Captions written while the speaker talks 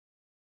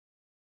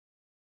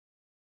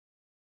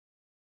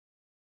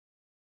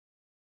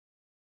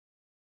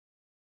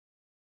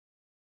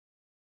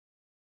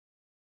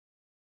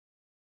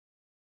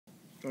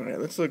All right,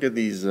 let's look at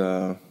these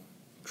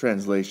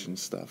translation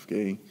stuff,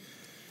 okay?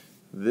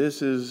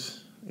 This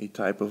is a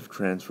type of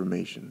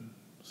transformation.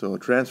 So a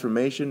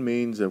transformation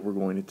means that we're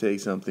going to take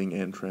something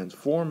and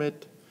transform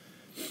it.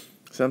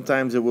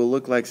 Sometimes it will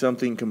look like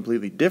something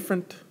completely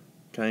different,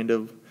 kind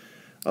of.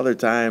 Other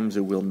times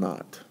it will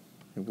not.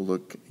 It will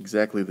look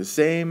exactly the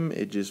same,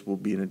 it just will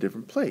be in a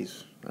different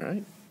place, all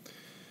right?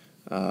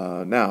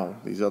 Now,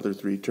 these other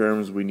three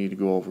terms we need to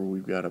go over.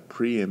 We've got a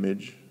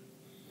pre-image,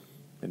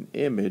 an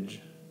image,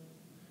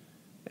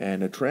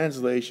 and a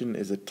translation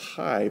is a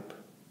type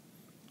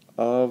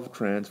of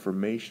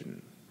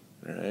transformation,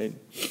 all right?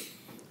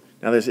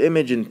 Now, this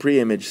image and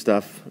pre-image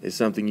stuff is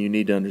something you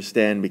need to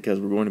understand because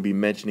we're going to be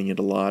mentioning it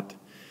a lot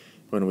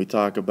when we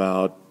talk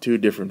about two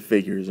different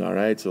figures, all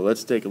right? So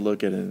let's take a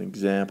look at an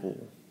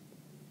example.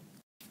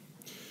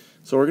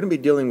 So we're going to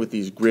be dealing with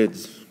these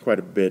grids quite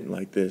a bit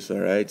like this, all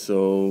right?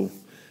 So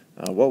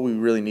what we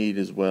really need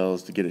as well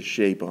is to get a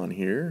shape on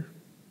here.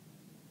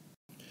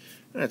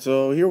 All right,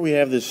 so here we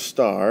have this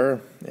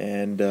star,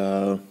 and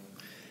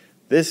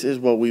this is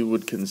what we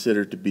would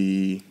consider to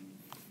be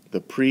the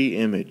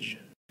pre-image.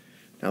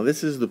 Now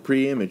this is the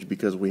pre-image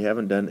because we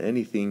haven't done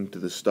anything to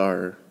the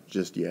star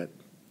just yet,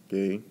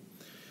 okay?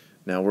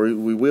 Now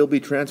we will be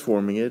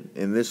transforming it.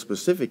 In this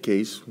specific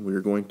case,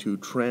 we're going to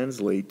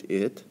translate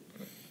it.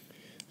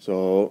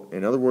 So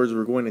in other words,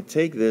 we're going to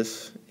take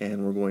this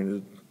and we're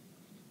going to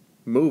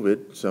move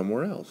it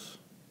somewhere else.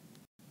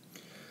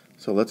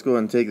 So let's go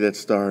ahead and take that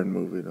star and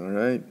move it, all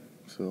right?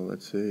 So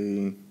let's say,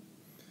 and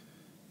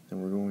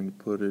we're going to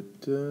put it,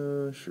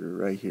 sure,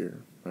 right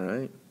here, all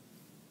right?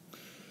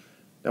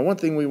 Now one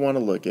thing we want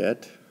to look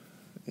at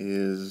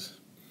is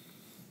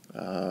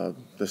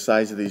the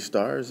size of these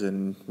stars,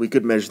 and we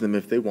could measure them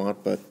if they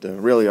want, but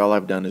really all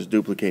I've done is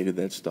duplicated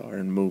that star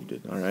and moved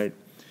it, all right?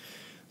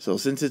 So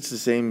since it's the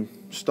same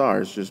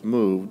stars, just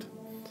moved,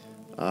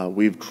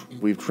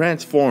 we've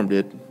transformed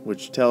it,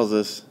 which tells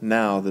us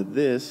now that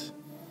this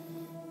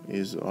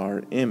is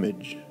our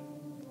image,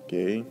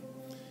 okay?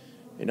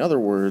 In other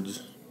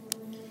words,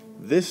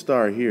 this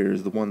star here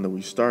is the one that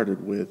we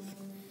started with.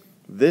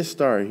 This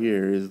star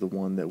here is the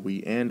one that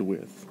we end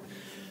with.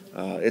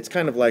 It's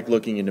kind of like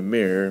looking in a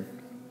mirror.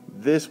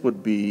 This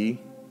would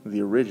be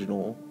the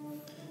original.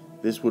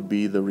 This would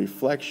be the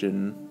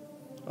reflection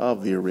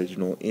of the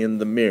original in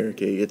the mirror,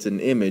 okay? It's an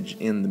image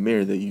in the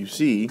mirror that you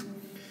see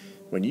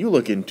when you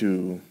look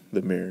into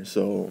the mirror.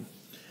 So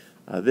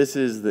this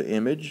is the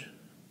image.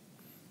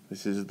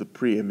 This is the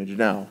pre-image.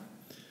 Now,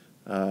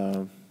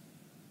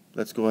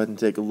 let's go ahead and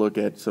take a look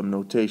at some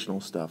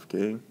notational stuff,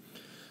 okay?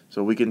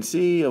 So we can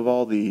see of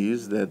all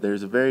these that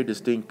there's a very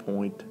distinct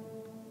point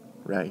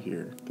right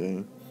here,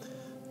 okay?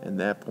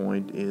 And that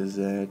point is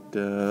at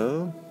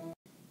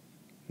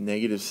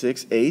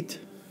 -6, 8.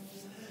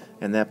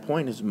 And that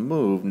point is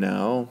moved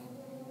now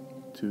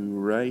to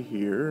right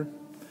here.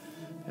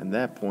 And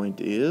that point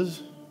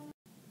is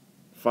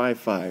 5,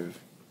 5.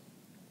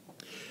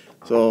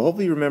 So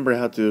hopefully you remember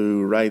how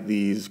to write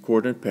these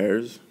coordinate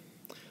pairs.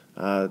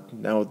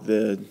 Now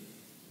the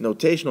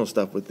notational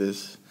stuff with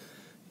this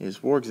is,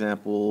 for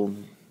example,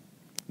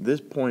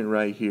 this point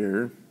right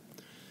here,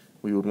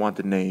 we would want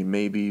to name,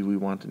 maybe we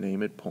want to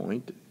name it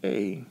point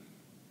A.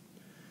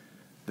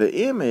 The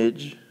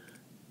image,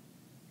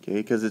 okay,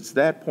 because it's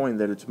that point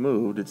that it's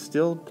moved, it's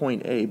still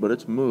point A, but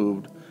it's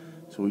moved,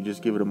 so we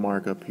just give it a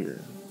mark up here.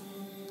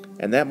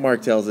 And that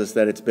mark tells us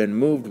that it's been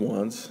moved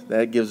once.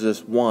 That gives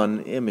us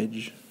one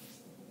image.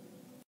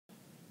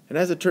 And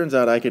as it turns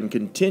out, I can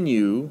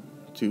continue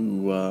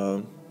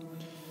to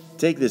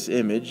take this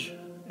image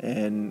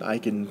and I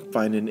can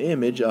find an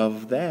image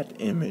of that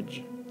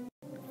image.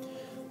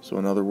 So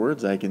in other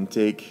words, I can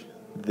take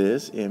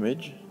this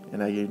image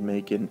and I can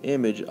make an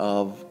image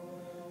of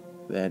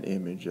that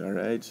image,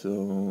 alright?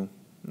 So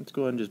let's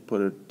go ahead and just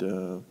put it,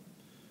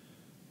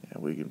 yeah,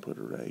 we can put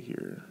it right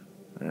here,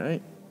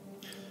 alright?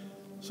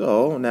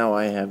 So now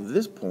I have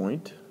this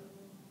point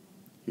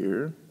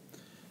here.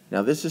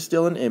 Now this is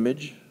still an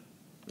image.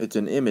 It's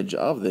an image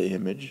of the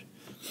image.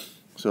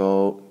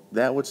 So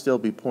that would still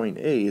be point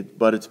A,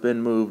 but it's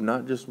been moved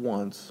not just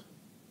once,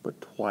 but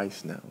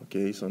twice now,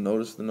 okay? So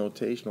notice the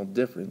notational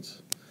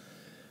difference.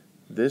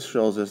 This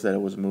shows us that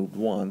it was moved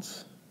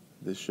once.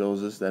 This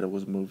shows us that it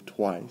was moved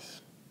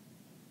twice.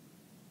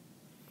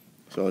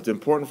 So it's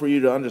important for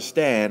you to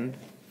understand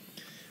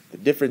the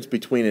difference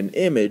between an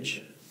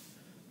image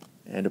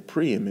and a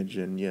pre-image.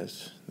 And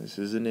yes, this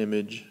is an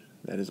image.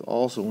 That is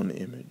also an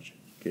image,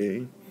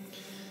 okay?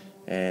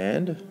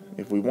 And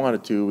if we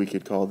wanted to, we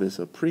could call this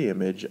a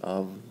pre-image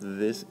of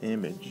this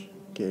image,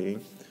 okay?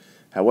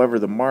 However,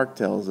 the mark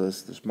tells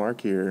us, this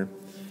mark here,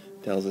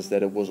 tells us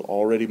that it was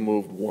already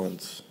moved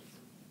once.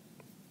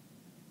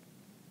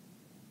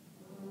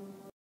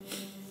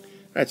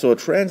 Alright, so a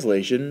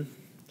translation,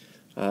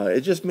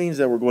 it just means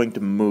that we're going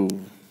to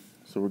move.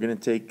 So we're going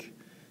to take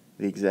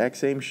the exact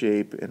same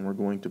shape and we're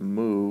going to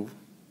move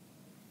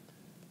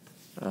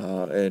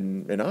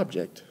an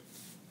object,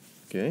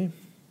 okay?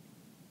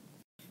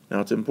 Now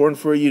it's important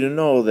for you to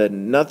know that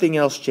nothing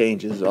else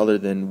changes other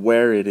than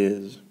where it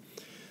is.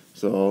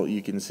 So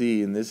you can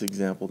see in this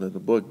example that the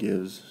book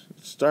gives,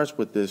 it starts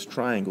with this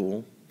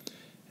triangle,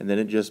 and then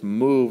it just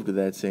moved to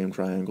that same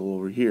triangle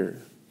over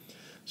here.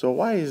 So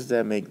why does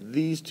that make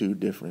these two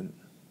different?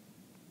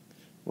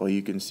 Well,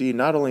 you can see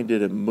not only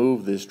did it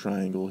move this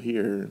triangle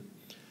here,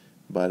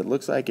 but it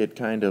looks like it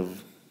kind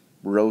of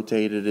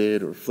rotated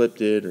it or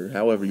flipped it, or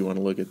however you want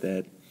to look at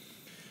that,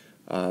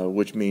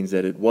 which means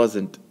that it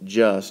wasn't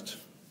just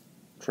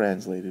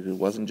translated, it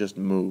wasn't just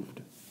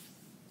moved.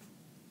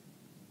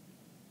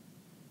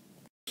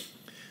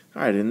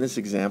 Alright, in this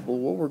example,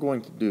 what we're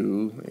going to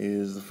do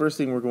is, the first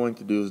thing we're going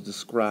to do is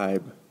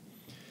describe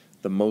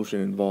the motion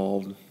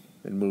involved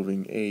in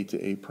moving A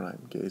to A prime.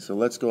 Okay, so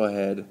let's go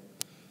ahead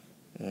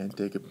and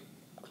take a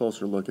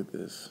closer look at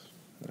this.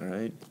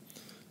 Alright,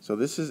 so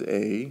this is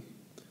A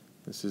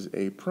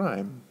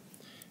prime,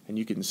 and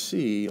you can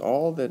see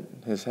all that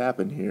has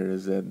happened here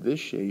is that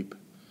this shape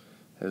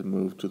has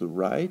moved to the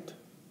right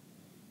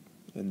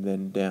and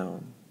then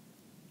down.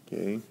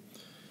 Okay,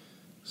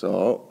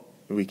 so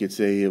we could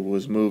say it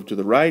was moved to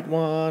the right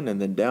one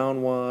and then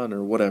down one,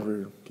 or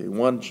whatever. Okay,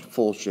 one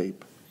full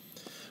shape.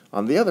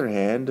 On the other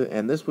hand,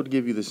 and this would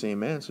give you the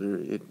same answer,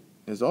 it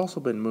has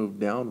also been moved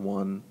down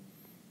one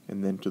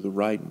and then to the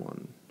right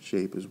one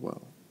shape as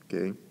well.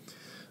 Okay,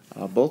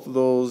 both of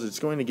those, it's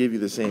going to give you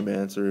the same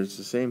answer. It's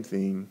the same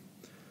thing.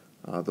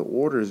 The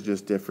order is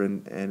just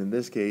different, and in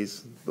this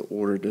case, the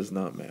order does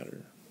not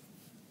matter.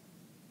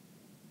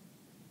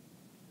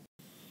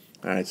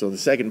 Alright, so the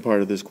second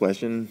part of this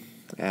question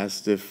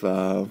asked if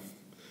how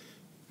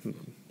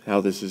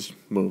this is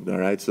moved.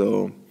 Alright,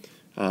 so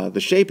the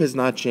shape has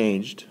not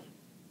changed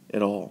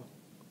at all.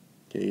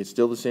 Okay, it's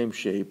still the same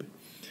shape.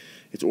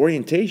 Its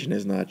orientation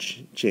has not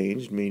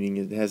changed, meaning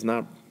it has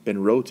not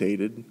been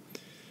rotated.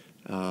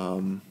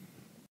 And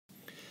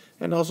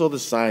also the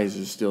size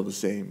is still the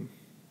same.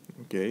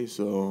 Okay,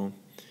 so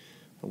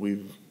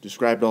we've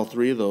described all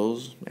three of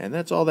those, and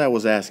that's all that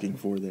was asking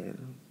for there.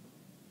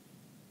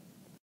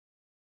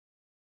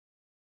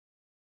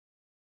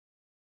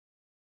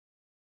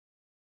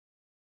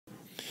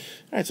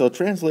 Alright, so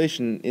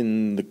translation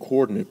in the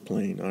coordinate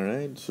plane.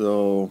 Alright,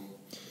 so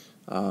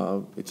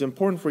it's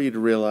important for you to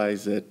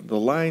realize that the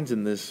lines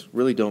in this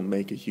really don't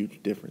make a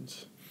huge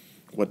difference.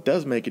 What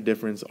does make a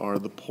difference are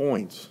the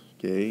points.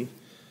 Okay,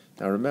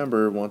 now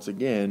remember, once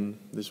again,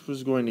 this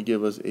was going to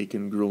give us a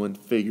congruent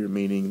figure,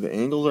 meaning the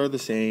angles are the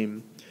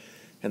same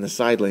and the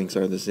side lengths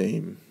are the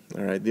same.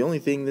 Alright, the only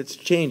thing that's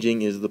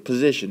changing is the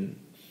position.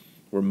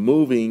 We're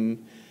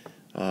moving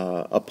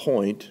a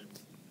point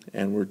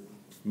and we're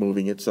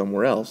moving it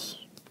somewhere else.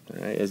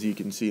 Alright, as you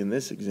can see in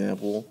this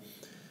example,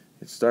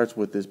 it starts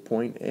with this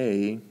point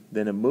A,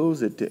 then it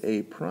moves it to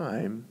A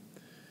prime,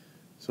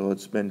 so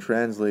it's been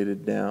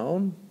translated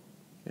down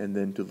and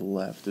then to the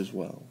left as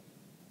well.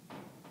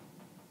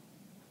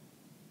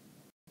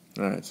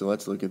 Alright, so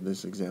let's look at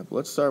this example.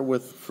 Let's start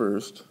with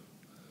first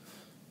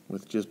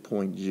with just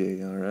point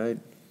J. Alright,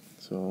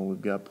 so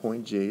we've got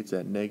point J, it's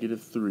at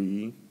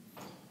 -3.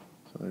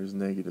 So there's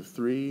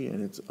 -3,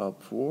 and it's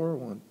up 4,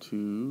 1,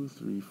 2,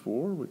 3,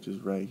 4, which is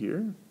right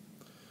here.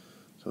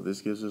 So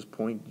this gives us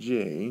point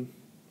J.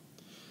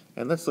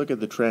 And let's look at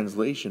the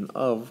translation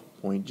of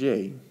point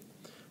J.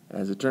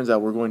 As it turns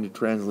out, we're going to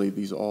translate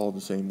these all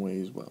the same way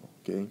as well.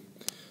 Okay,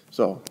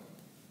 so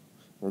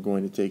we're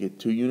going to take it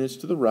 2 units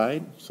to the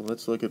right. So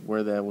let's look at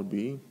where that would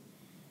be.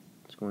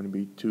 It's going to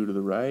be 2 to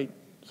the right,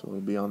 so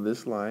it'll be on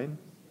this line.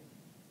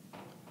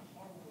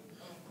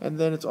 And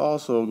then it's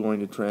also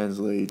going to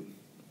translate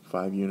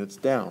 5 units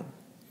down.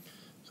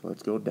 So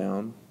let's go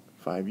down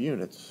 5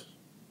 units.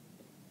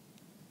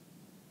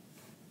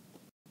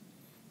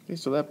 Okay,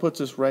 so that puts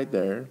us right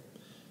there.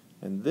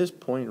 And this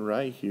point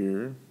right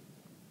here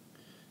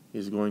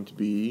is going to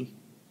be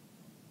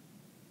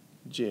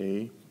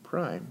J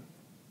prime.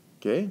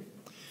 Okay?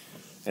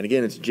 And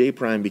again, it's J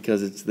prime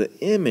because it's the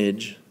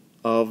image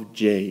of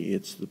J.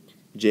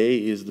 J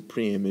is the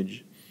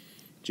preimage.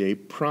 J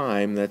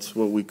prime, that's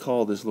what we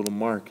call this little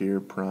mark here,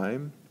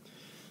 prime.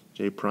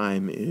 J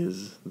prime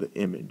is the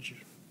image.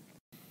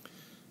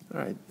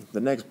 Alright,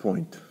 the next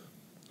point,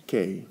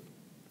 K.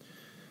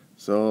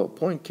 So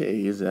point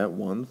K is at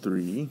 1,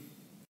 3.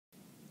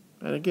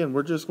 And again,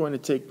 we're just going to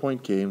take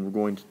point K and we're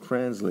going to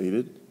translate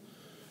it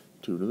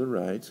 2 to the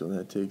right. So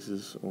that takes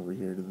us over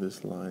here to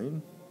this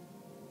line.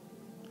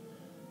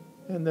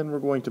 And then we're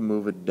going to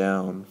move it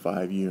down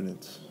 5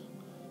 units.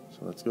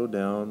 So let's go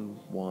down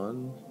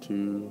 1,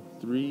 2,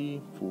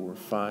 3, 4,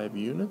 5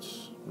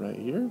 units right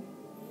here.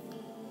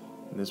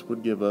 And this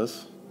would give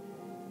us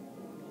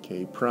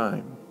K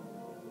prime.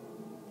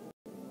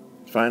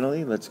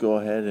 Finally, let's go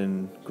ahead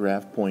and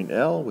graph point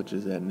L, which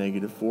is at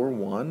 -4,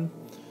 1.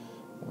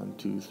 1,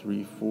 2,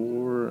 3,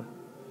 4,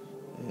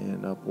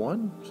 and up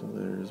 1. So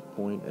there's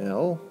point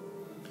L,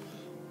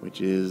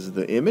 which is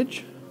the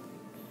image.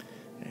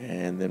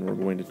 And then we're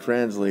going to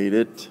translate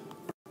it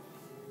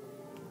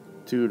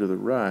 2 to the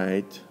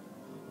right,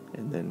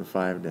 and then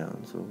 5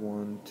 down. So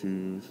 1,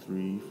 2,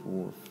 3,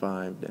 4,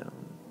 5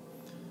 down.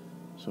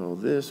 So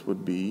this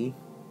would be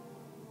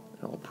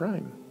L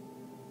prime.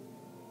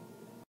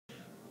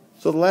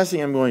 So the last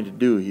thing I'm going to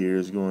do here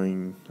is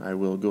I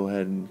will go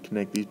ahead and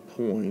connect these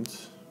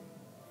points,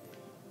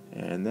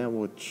 and that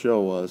will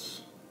show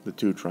us the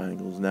two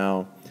triangles.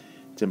 Now,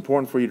 it's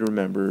important for you to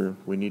remember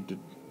we need to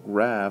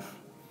graph,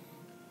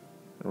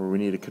 or we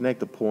need to connect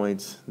the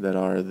points that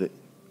are the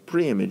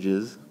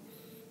pre-images,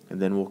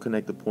 and then we'll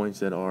connect the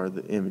points that are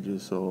the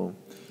images. So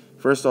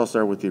first I'll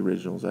start with the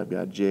originals. I've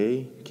got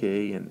J,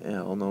 K, and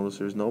L. Notice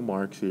there's no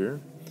marks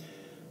here.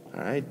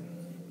 Alright,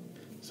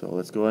 so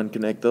let's go ahead and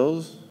connect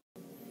those.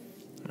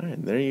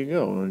 Alright, there you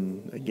go.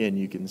 And again,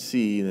 you can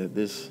see that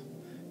this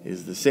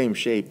is the same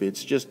shape.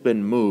 It's just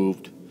been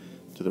moved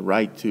to the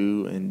right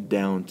 2 and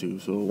down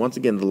 2. So once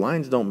again, the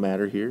lines don't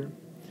matter here.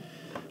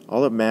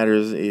 All that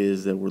matters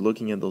is that we're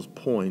looking at those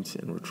points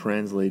and we're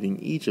translating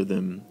each of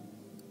them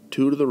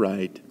 2 to the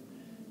right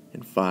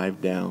and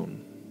 5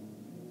 down.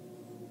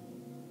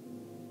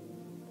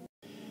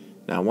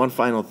 Now, one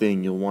final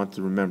thing you'll want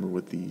to remember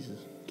with these,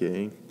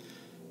 okay,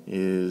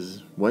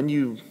 is when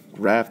you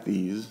graph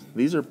these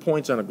are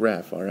points on a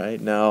graph, all right?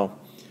 Now,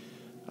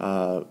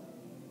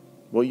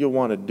 what you'll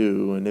want to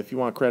do, and if you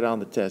want credit on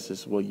the test,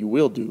 this is what you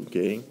will do,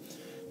 okay?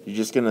 You're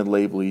just going to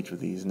label each of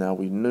these. Now,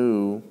 we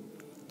knew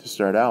to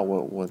start out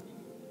with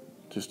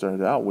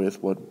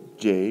what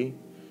J,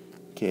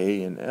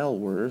 K, and L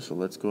were, so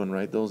let's go and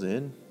write those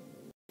in.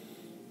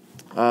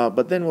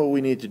 But then what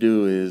we need to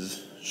do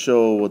is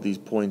show what these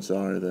points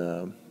are,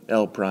 the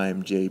L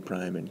prime, J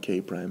prime, and K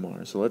prime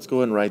are. So let's go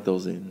ahead and write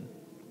those in.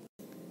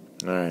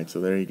 Alright, so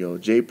there you go.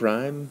 J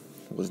prime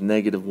was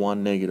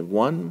 -1,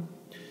 -1.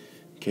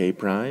 K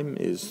prime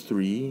is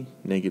 3,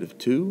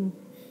 -2.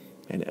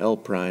 And L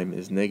prime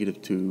is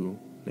 -2,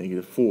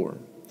 -4.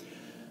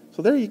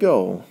 So there you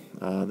go.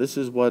 This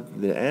is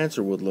what the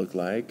answer would look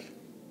like.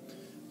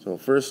 So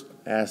first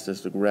asked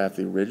us to graph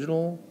the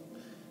original,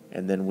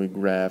 and then we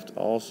graphed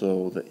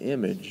also the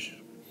image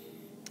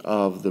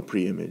of the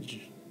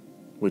pre-image,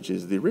 which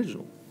is the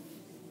original.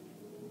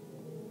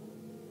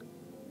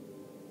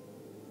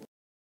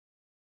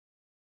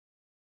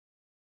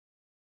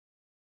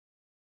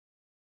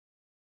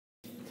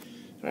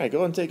 Alright, go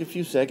ahead and take a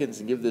few seconds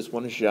and give this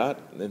one a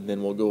shot, and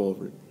then we'll go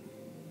over it.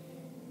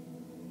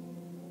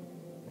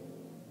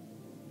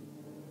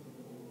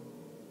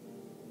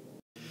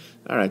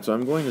 Alright, so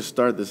I'm going to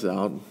start this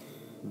out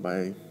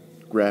by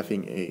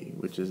graphing A,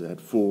 which is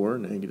at 4,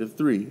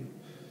 -3.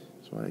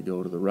 So I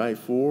go to the right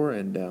 4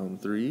 and down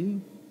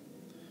 3.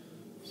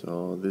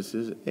 So this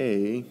is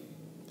A,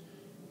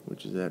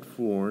 which is at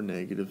 4,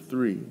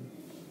 -3.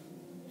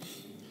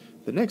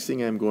 The next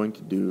thing I'm going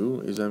to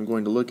do is I'm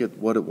going to look at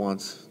what it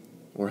wants,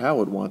 or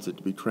how it wants it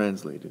to be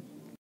translated.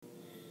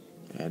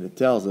 And it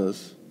tells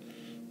us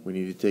we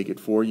need to take it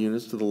 4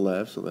 units to the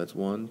left, so that's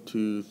 1,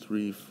 2,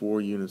 3,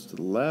 4 units to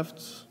the left.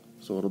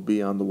 So it'll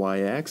be on the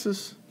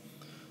y-axis,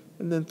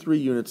 and then 3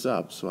 units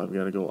up. So I've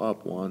got to go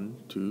up 1,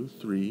 2,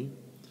 3.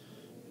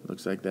 It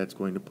looks like that's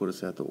going to put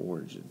us at the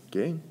origin.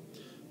 Okay,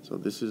 so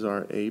this is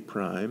our A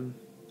prime,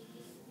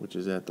 which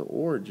is at the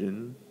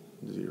origin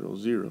 0,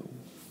 0.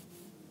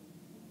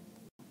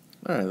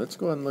 All right, let's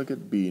go ahead and look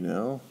at B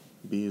now.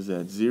 B is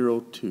at 0,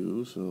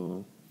 2.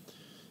 So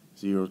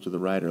 0 to the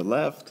right or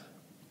left,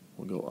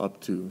 we'll go up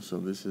 2. So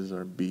this is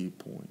our B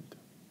point.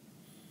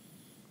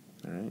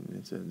 All right, and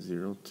it's at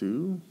 0,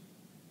 2.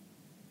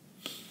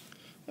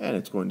 And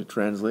it's going to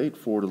translate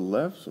 4 to the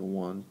left, so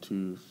 1,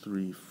 2,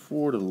 3,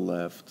 4 to the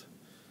left,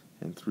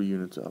 and 3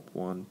 units up,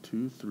 1,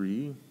 2,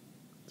 3.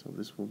 So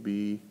this will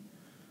be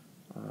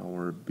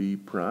our B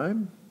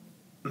prime,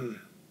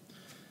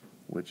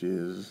 which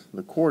is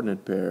the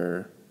coordinate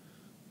pair.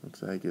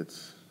 Looks like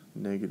it's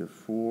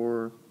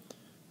 -4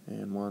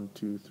 and 1,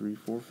 2, 3,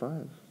 4,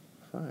 5.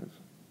 5.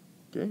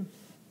 Okay.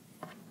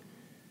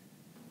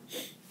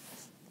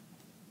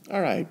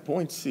 All right,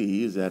 point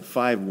C is at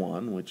 5,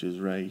 1, which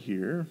is right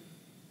here.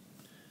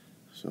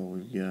 So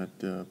we've got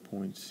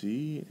point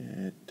C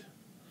at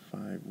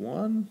 5,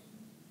 1.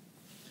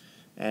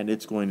 And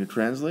it's going to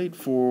translate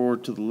 4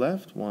 to the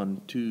left,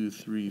 1, 2,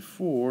 3,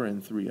 4,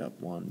 and 3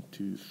 up, 1,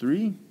 2,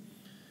 3.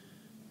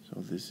 So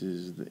this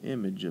is the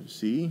image of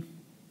C,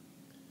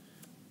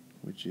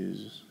 which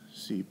is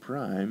C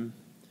prime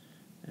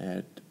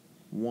at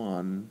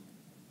 1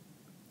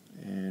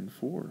 and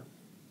 4.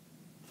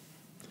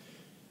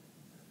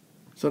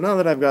 So now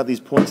that I've got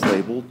these points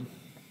labeled,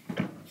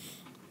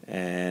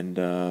 and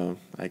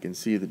I can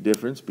see the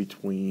difference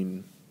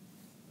between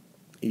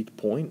each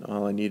point,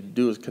 all I need to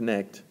do is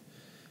connect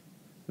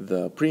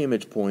the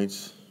pre-image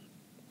points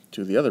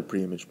to the other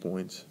pre-image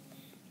points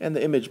and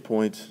the image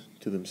points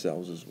to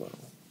themselves as well.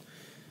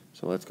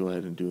 So let's go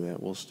ahead and do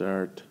that. We'll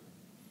start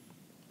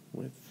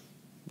with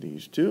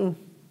these two,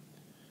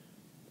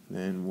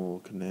 then we'll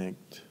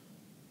connect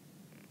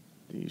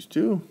these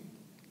two,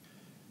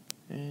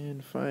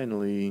 and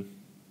finally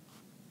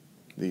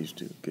these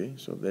two. Okay,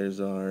 so there's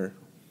our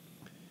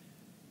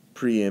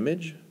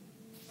pre-image,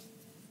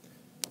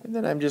 and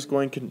then I'm just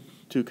going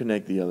to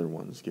connect the other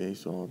ones. Okay,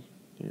 so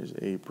here's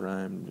A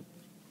prime to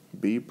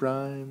B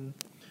prime,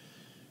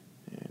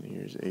 and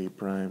here's A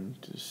prime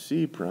to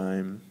C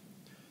prime,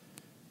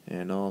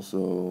 and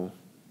also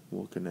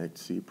we'll connect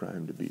C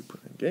prime to B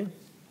prime, okay?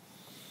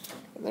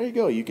 And there you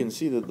go. You can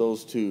see that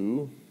those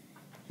two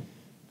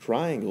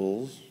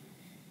triangles,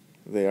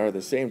 they are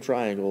the same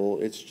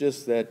triangle. It's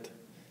just that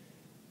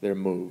they're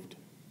moved.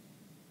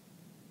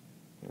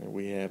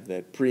 We have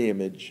that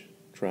pre-image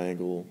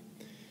triangle,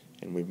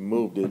 and we've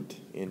moved it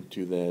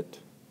into that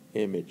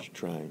image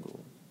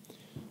triangle.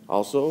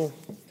 Also,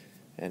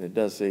 and it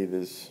does say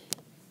this,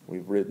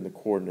 we've written the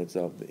coordinates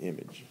of the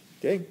image,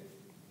 okay?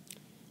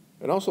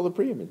 And also the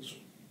pre-image.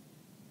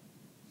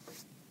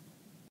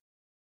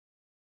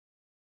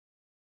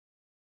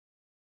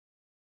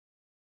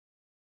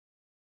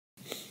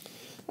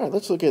 All right,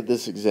 let's look at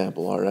this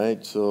example, all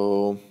right?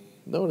 So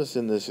notice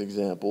in this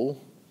example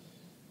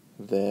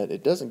that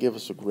it doesn't give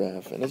us a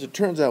graph, and as it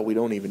turns out, we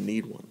don't even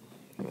need one,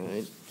 all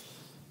right?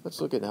 Let's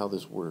look at how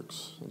this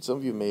works, and some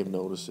of you may have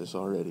noticed this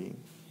already.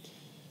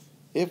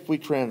 If we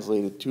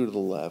translated 2 to the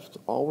left,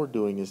 all we're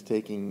doing is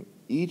taking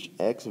each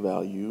x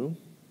value,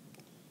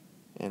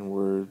 and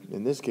we're,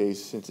 in this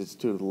case, since it's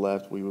 2 to the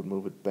left, we would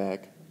move it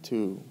back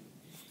 2.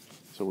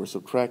 So we're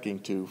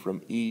subtracting 2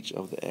 from each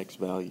of the x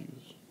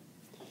values.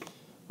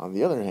 On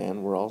the other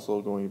hand, we're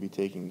also going to be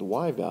taking the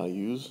y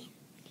values,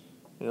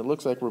 and it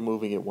looks like we're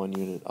moving it 1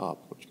 unit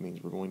up, which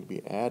means we're going to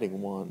be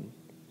adding 1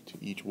 to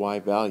each y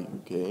value,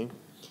 okay?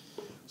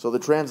 So the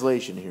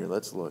translation here,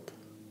 let's look.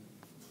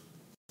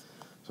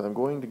 So I'm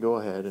going to go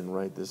ahead and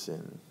write this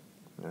in,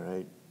 all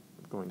right?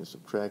 I'm going to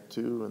subtract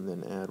 2 and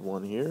then add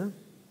 1 here.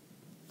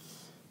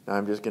 Now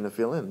I'm just going to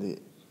fill in the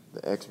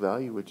x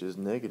value, which is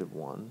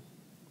 -1,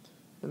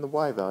 and the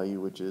y value,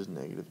 which is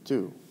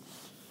 -2.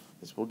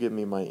 This will give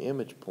me my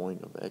image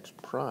point of x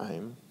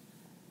prime,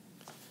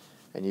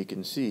 and you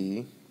can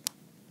see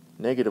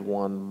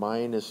 -1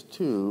 minus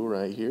 2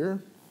 right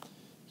here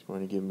is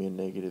going to give me a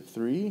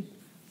 -3,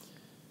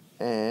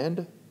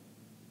 and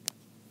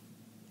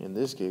in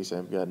this case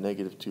I've got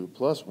 -2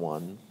 plus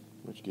 1,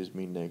 which gives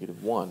me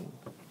 -1.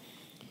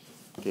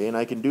 Okay, and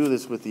I can do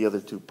this with the other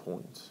 2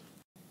 points.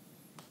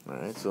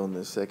 Alright, so in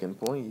this second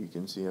point you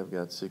can see I've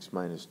got 6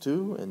 minus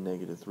 2 and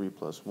 -3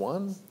 plus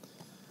 1.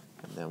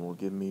 And that will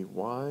give me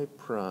y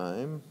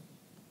prime,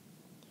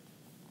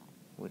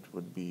 which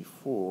would be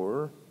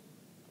 4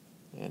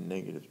 and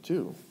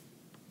 -2.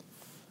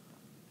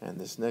 And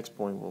this next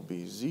point will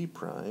be z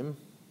prime.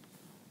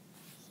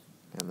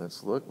 And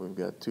let's look, we've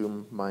got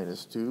 2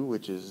 minus 2,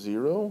 which is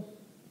 0.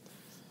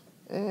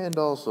 And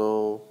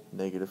also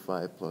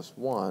 -5 plus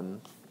 1,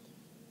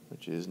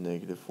 which is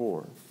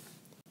 -4.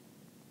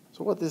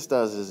 So what this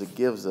does is it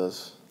gives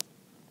us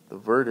the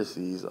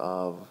vertices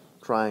of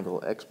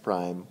triangle x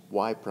prime,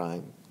 y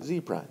prime, z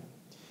prime.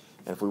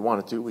 And if we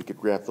wanted to, we could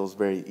graph those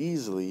very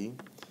easily.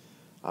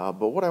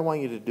 But what I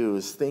want you to do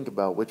is think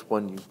about which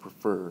one you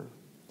prefer.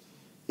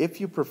 If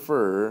you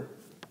prefer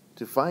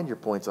to find your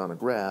points on a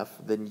graph,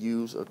 then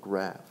use a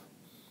graph.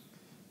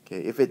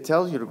 Okay, if it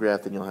tells you to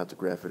graph, then you'll have to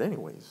graph it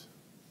anyways.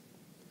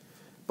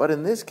 But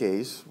in this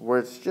case, where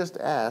it's just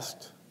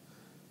asked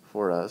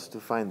for us to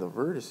find the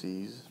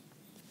vertices,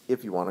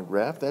 if you want to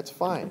graph, that's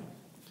fine.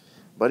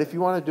 But if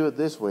you want to do it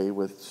this way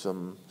with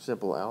some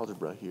simple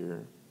algebra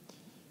here,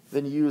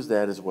 then use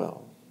that as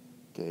well,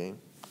 okay?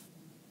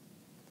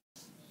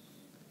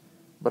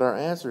 But our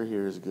answer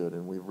here is good,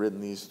 and we've written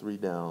these 3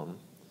 down.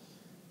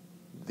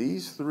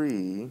 These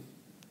 3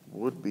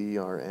 would be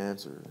our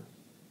answer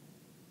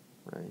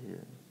right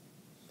here.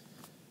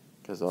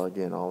 Because,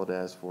 again, all it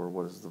asks for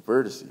was the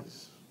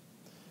vertices.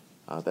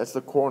 That's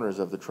the corners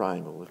of the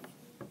triangle,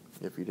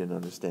 if you didn't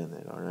understand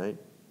that, all right?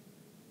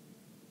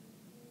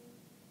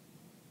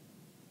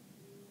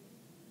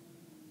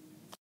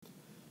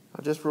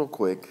 Just real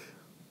quick,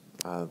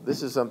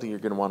 this is something you're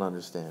going to want to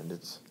understand.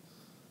 It's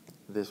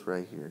this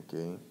right here,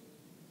 okay?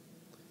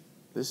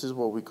 This is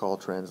what we call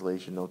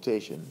translation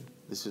notation.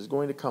 This is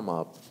going to come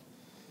up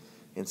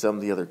in some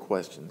of the other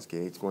questions,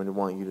 okay? It's going to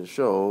want you to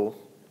show,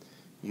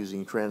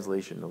 using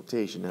translation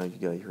notation, how you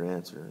got your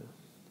answer.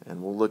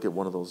 And we'll look at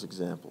one of those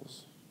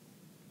examples.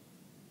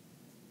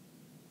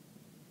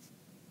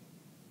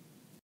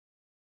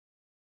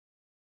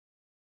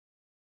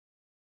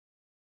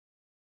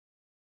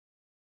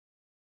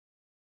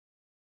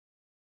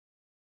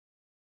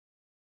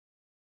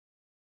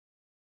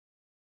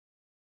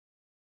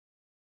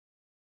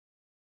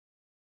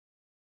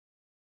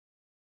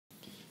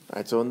 All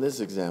right, so in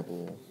this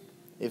example,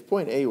 if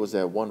point A was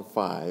at 1,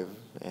 5,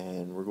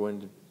 and we're going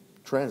to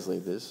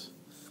translate this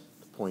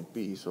to point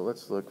B, so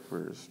let's look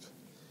first.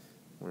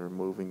 We're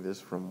moving this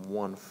from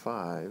 1,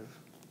 5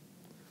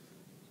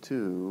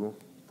 to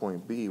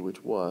point B,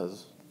 which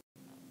was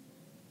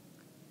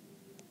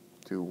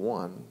 2,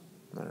 1,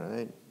 all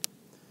right?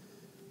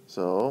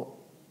 So,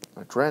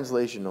 our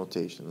translation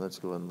notation, let's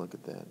go ahead and look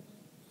at that.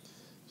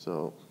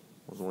 So,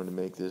 we're going to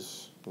make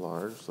this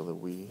large so that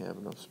we have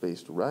enough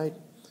space to write.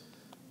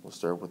 We'll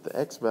start with the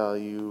x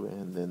value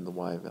and then the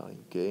y value,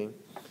 okay?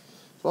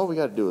 So all we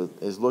got to do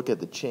is look at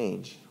the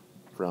change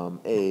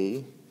from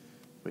A,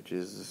 which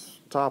is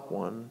this top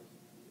one,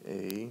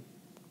 A,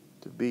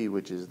 to B,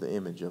 which is the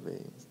image of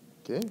A,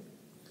 okay?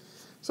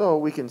 So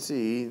we can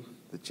see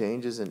the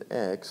changes in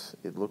x,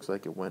 it looks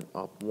like it went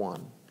up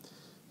 1.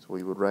 So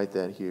we would write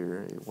that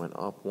here, it went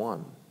up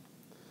 1.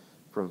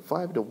 From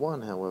 5 to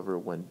 1, however, it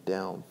went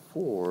down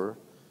 4,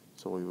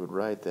 so we would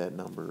write that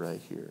number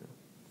right here.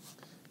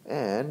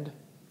 And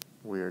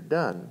we're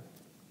done.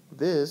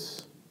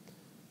 This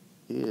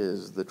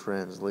is the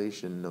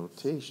translation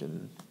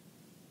notation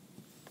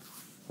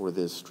for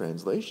this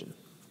translation.